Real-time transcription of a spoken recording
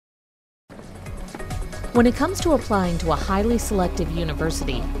When it comes to applying to a highly selective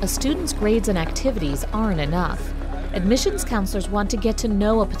university, a student's grades and activities aren't enough. Admissions counselors want to get to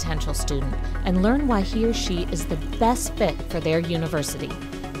know a potential student and learn why he or she is the best fit for their university.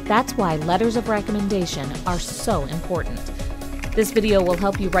 That's why letters of recommendation are so important. This video will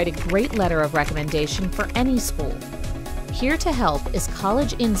help you write a great letter of recommendation for any school. Here to help is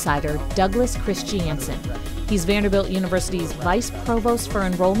college insider Douglas Christiansen. He's Vanderbilt University's Vice Provost for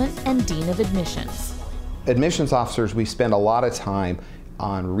Enrollment and Dean of Admissions. Admissions officers, we spend a lot of time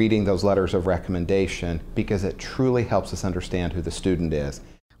on reading those letters of recommendation because it truly helps us understand who the student is.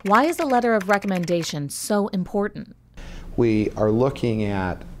 Why is a letter of recommendation so important? We are looking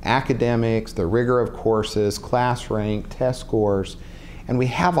at academics, the rigor of courses, class rank, test scores, and we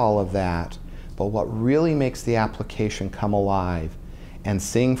have all of that. But what really makes the application come alive and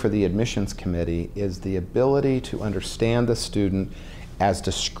sing for the admissions committee is the ability to understand the student as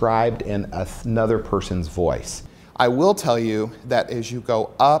described in another person's voice. I will tell you that as you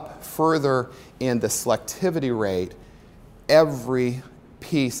go up further in the selectivity rate, every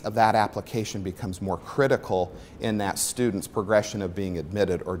piece of that application becomes more critical in that student's progression of being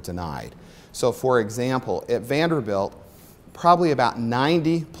admitted or denied. So for example, at Vanderbilt, probably about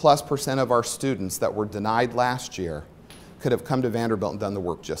 90+% of our students that were denied last year could have come to Vanderbilt and done the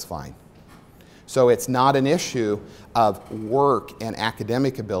work just fine. So it's not an issue of work and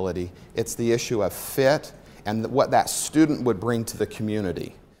academic ability, it's the issue of fit and what that student would bring to the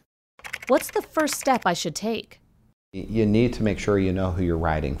community. What's the first step I should take? You need to make sure you know who you're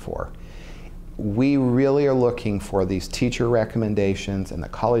writing for. We really are looking for these teacher recommendations and the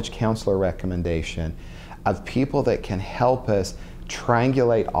college counselor recommendation of people that can help us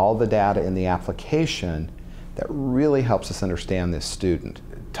triangulate all the data in the application that really helps us understand this student.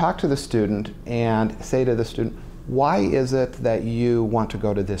 Talk to the student and say to the student, why is it that you want to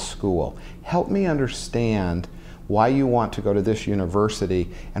go to this school? Help me understand why you want to go to this university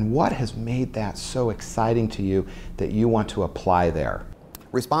and what has made that so exciting to you that you want to apply there.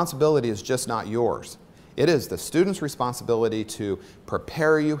 Responsibility is just not yours. It is the student's responsibility to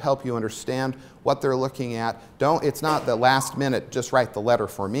prepare you, help you understand what they're looking at. It's not the last minute, just write the letter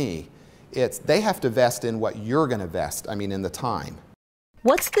for me. They have to vest in what you're going to vest, in the time.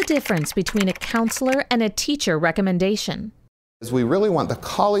 What's the difference between a counselor and a teacher recommendation? We really want the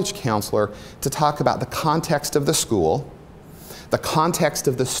college counselor to talk about the context of the school, the context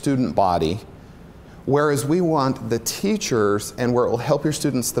of the student body, whereas we want the teachers, and where it will help your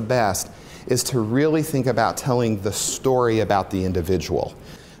students the best, is to really think about telling the story about the individual.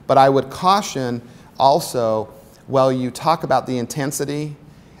 But I would caution also, while you talk about the intensity,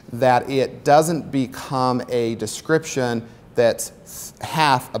 that it doesn't become a description that's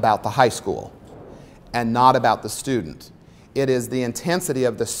half about the high school and not about the student. It is the intensity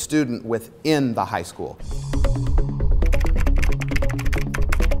of the student within the high school.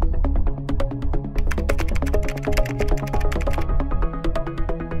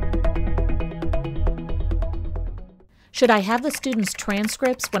 Should I have the student's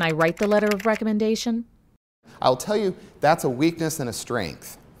transcripts when I write the letter of recommendation? I'll tell you, that's a weakness and a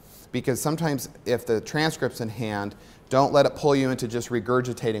strength. Because sometimes if the transcript's in hand, don't let it pull you into just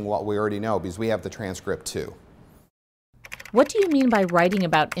regurgitating what we already know, because we have the transcript too. What do you mean by writing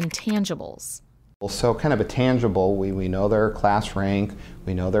about intangibles? So kind of a tangible, we know their class rank,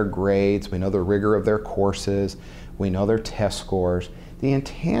 we know their grades, we know the rigor of their courses, we know their test scores. The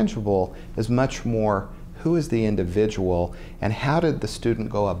intangible is much more, who is the individual and how did the student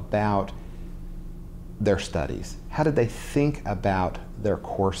go about their studies? How did they think about their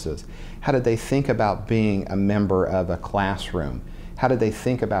courses? How did they think about being a member of a classroom? How did they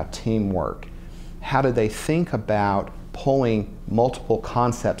think about teamwork? How did they think about pulling multiple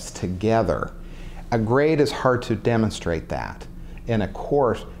concepts together? A grade is hard to demonstrate that in a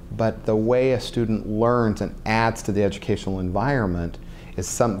course, but the way a student learns and adds to the educational environment is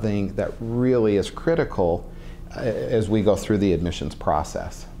something that really is critical as we go through the admissions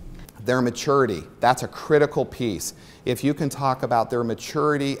process. Their maturity, that's a critical piece. If you can talk about their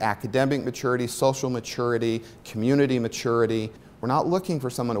maturity, academic maturity, social maturity, community maturity, we're not looking for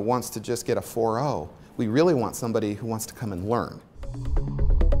someone who wants to just get a 4.0. We really want somebody who wants to come and learn.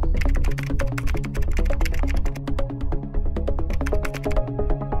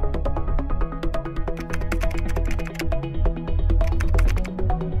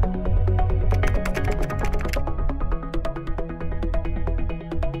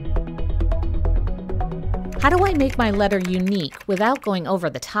 How do I make my letter unique without going over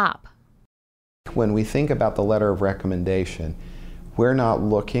the top? When we think about the letter of recommendation, we're not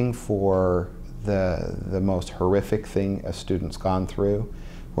looking for the most horrific thing a student's gone through.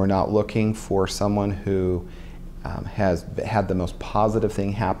 We're not looking for someone who has had the most positive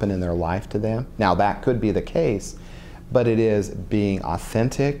thing happen in their life to them. Now, that could be the case, but it is being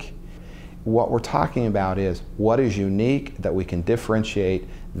authentic. What we're talking about is what is unique that we can differentiate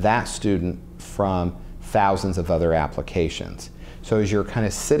that student from thousands of other applications. So as you're kind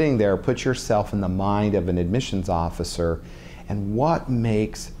of sitting there, put yourself in the mind of an admissions officer, and what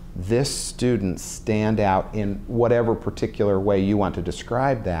makes this student stand out in whatever particular way you want to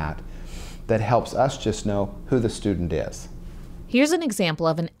describe that, that helps us just know who the student is. Here's an example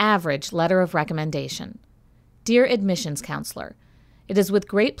of an average letter of recommendation. Dear admissions counselor, it is with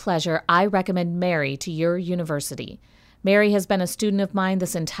great pleasure I recommend Mary to your university. Mary has been a student of mine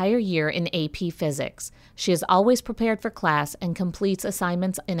this entire year in AP Physics. She is always prepared for class and completes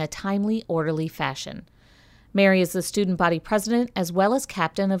assignments in a timely, orderly fashion. Mary is the student body president as well as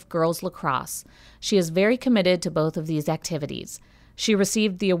captain of girls lacrosse. She is very committed to both of these activities. She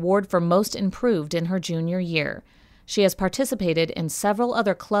received the award for Most Improved in her junior year. She has participated in several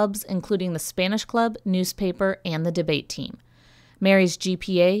other clubs, including the Spanish Club, newspaper, and the debate team. Mary's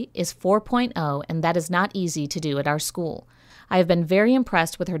GPA is 4.0, and that is not easy to do at our school. I have been very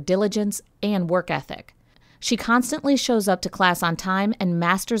impressed with her diligence and work ethic. She constantly shows up to class on time and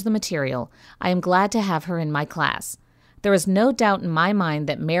masters the material. I am glad to have her in my class. There is no doubt in my mind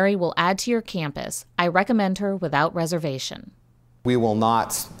that Mary will add to your campus. I recommend her without reservation. We will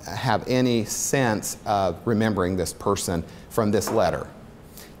not have any sense of remembering this person from this letter.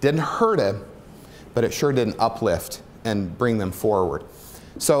 Didn't hurt him, but it sure didn't uplift and bring them forward.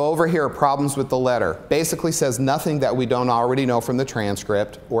 So over here, problems with the letter. Basically says nothing that we don't already know from the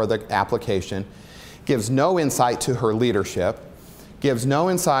transcript or the application, gives no insight to her leadership, gives no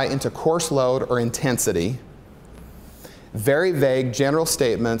insight into course load or intensity, very vague general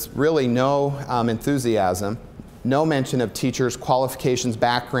statements, really no enthusiasm, no mention of teachers' qualifications,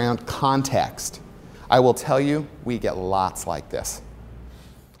 background, context. I will tell you, we get lots like this.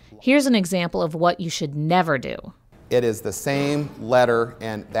 Here's an example of what you should never do. It is the same letter,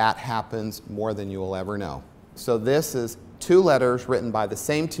 and that happens more than you will ever know. So this is 2 letters written by the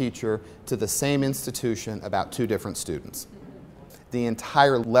same teacher to the same institution about 2 different students. The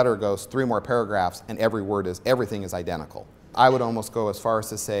entire letter goes 3 more paragraphs, and everything is identical. I would almost go as far as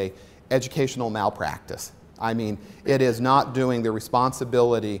to say educational malpractice. I mean, it is not doing the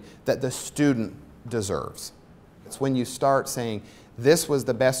responsibility that the student deserves. It's when you start saying, this was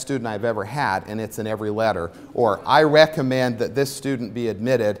the best student I've ever had, and it's in every letter, or I recommend that this student be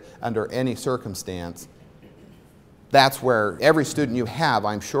admitted under any circumstance. That's where every student you have,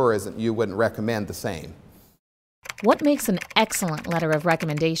 I'm sure, you wouldn't recommend the same. What makes an excellent letter of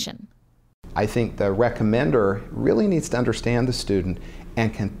recommendation? I think the recommender really needs to understand the student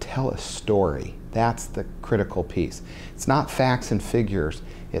and can tell a story. That's the critical piece. It's not facts and figures.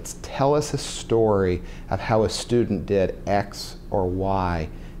 It's tell us a story of how a student did X or Y,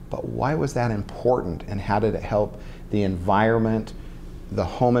 but why was that important and how did it help the environment, the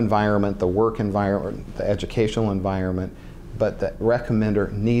home environment, the work environment, the educational environment, but the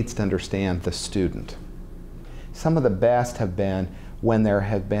recommender needs to understand the student. Some of the best have been when there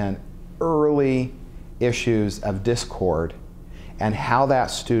have been early issues of discord and how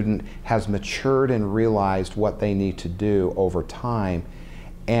that student has matured and realized what they need to do over time.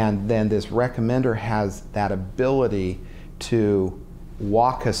 And then this recommender has that ability to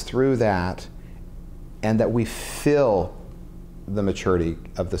walk us through that, and that we feel the maturity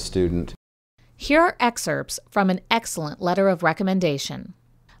of the student. Here are excerpts from an excellent letter of recommendation.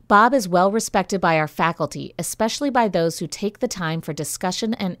 Bob is well respected by our faculty, especially by those who take the time for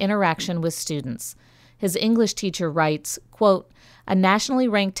discussion and interaction with students. His English teacher writes, quote, "A nationally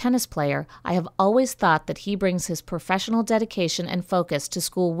ranked tennis player, I have always thought that he brings his professional dedication and focus to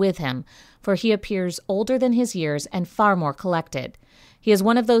school with him, for he appears older than his years and far more collected. He is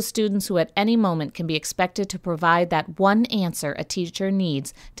one of those students who at any moment can be expected to provide that one answer a teacher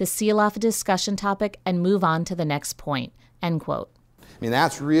needs to seal off a discussion topic and move on to the next point." End quote. I mean,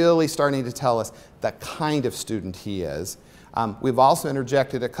 that's really starting to tell us the kind of student he is. We've also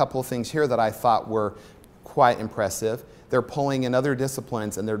interjected a couple of things here that I thought were quite impressive. They're pulling in other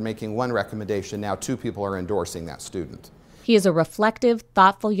disciplines and they're making one recommendation. Now 2 people are endorsing that student. He is a reflective,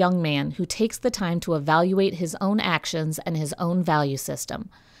 thoughtful young man who takes the time to evaluate his own actions and his own value system.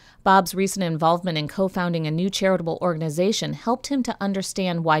 Bob's recent involvement in co-founding a new charitable organization helped him to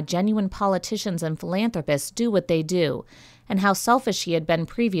understand why genuine politicians and philanthropists do what they do, and how selfish he had been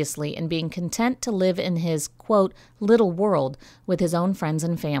previously in being content to live in his, quote, little world with his own friends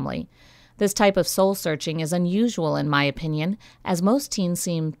and family. This type of soul-searching is unusual in my opinion, as most teens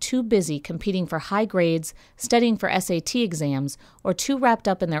seem too busy competing for high grades, studying for SAT exams, or too wrapped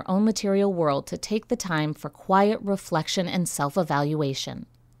up in their own material world to take the time for quiet reflection and self-evaluation.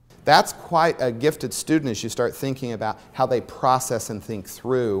 That's quite a gifted student as you start thinking about how they process and think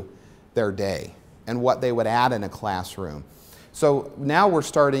through their day and what they would add in a classroom. So now we're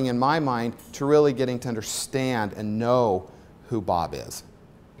starting, in my mind, to really getting to understand and know who Bob is.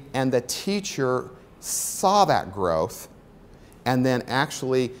 And the teacher saw that growth and then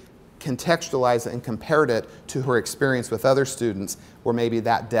actually contextualized it and compared it to her experience with other students where maybe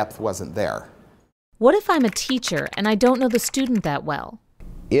that depth wasn't there. What if I'm a teacher and I don't know the student that well?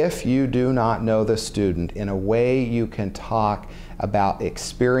 If you do not know the student, in a way you can talk about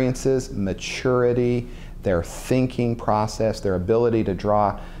experiences, maturity, their thinking process, their ability to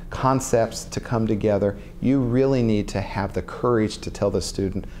draw concepts to come together, you really need to have the courage to tell the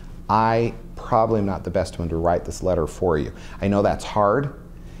student, I probably am not the best one to write this letter for you. I know that's hard,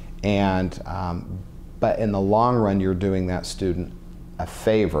 and but in the long run you're doing that student a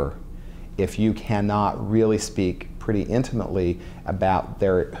favor if you cannot really speak pretty intimately about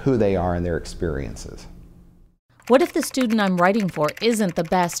who they are and their experiences. What if the student I'm writing for isn't the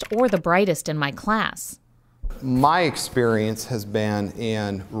best or the brightest in my class? My experience has been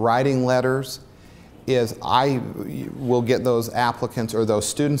in writing letters is I will get those applicants or those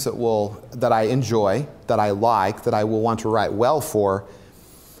students that I enjoy, that I like, that I will want to write well for,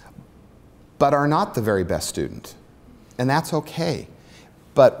 but are not the very best student. And that's okay.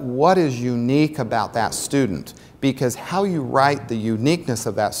 But what is unique about that student? Because how you write the uniqueness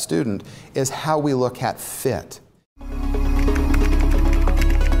of that student is how we look at fit.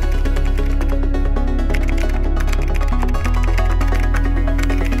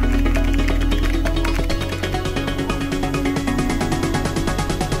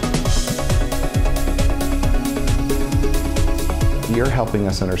 You're helping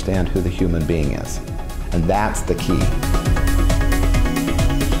us understand who the human being is, and that's the key.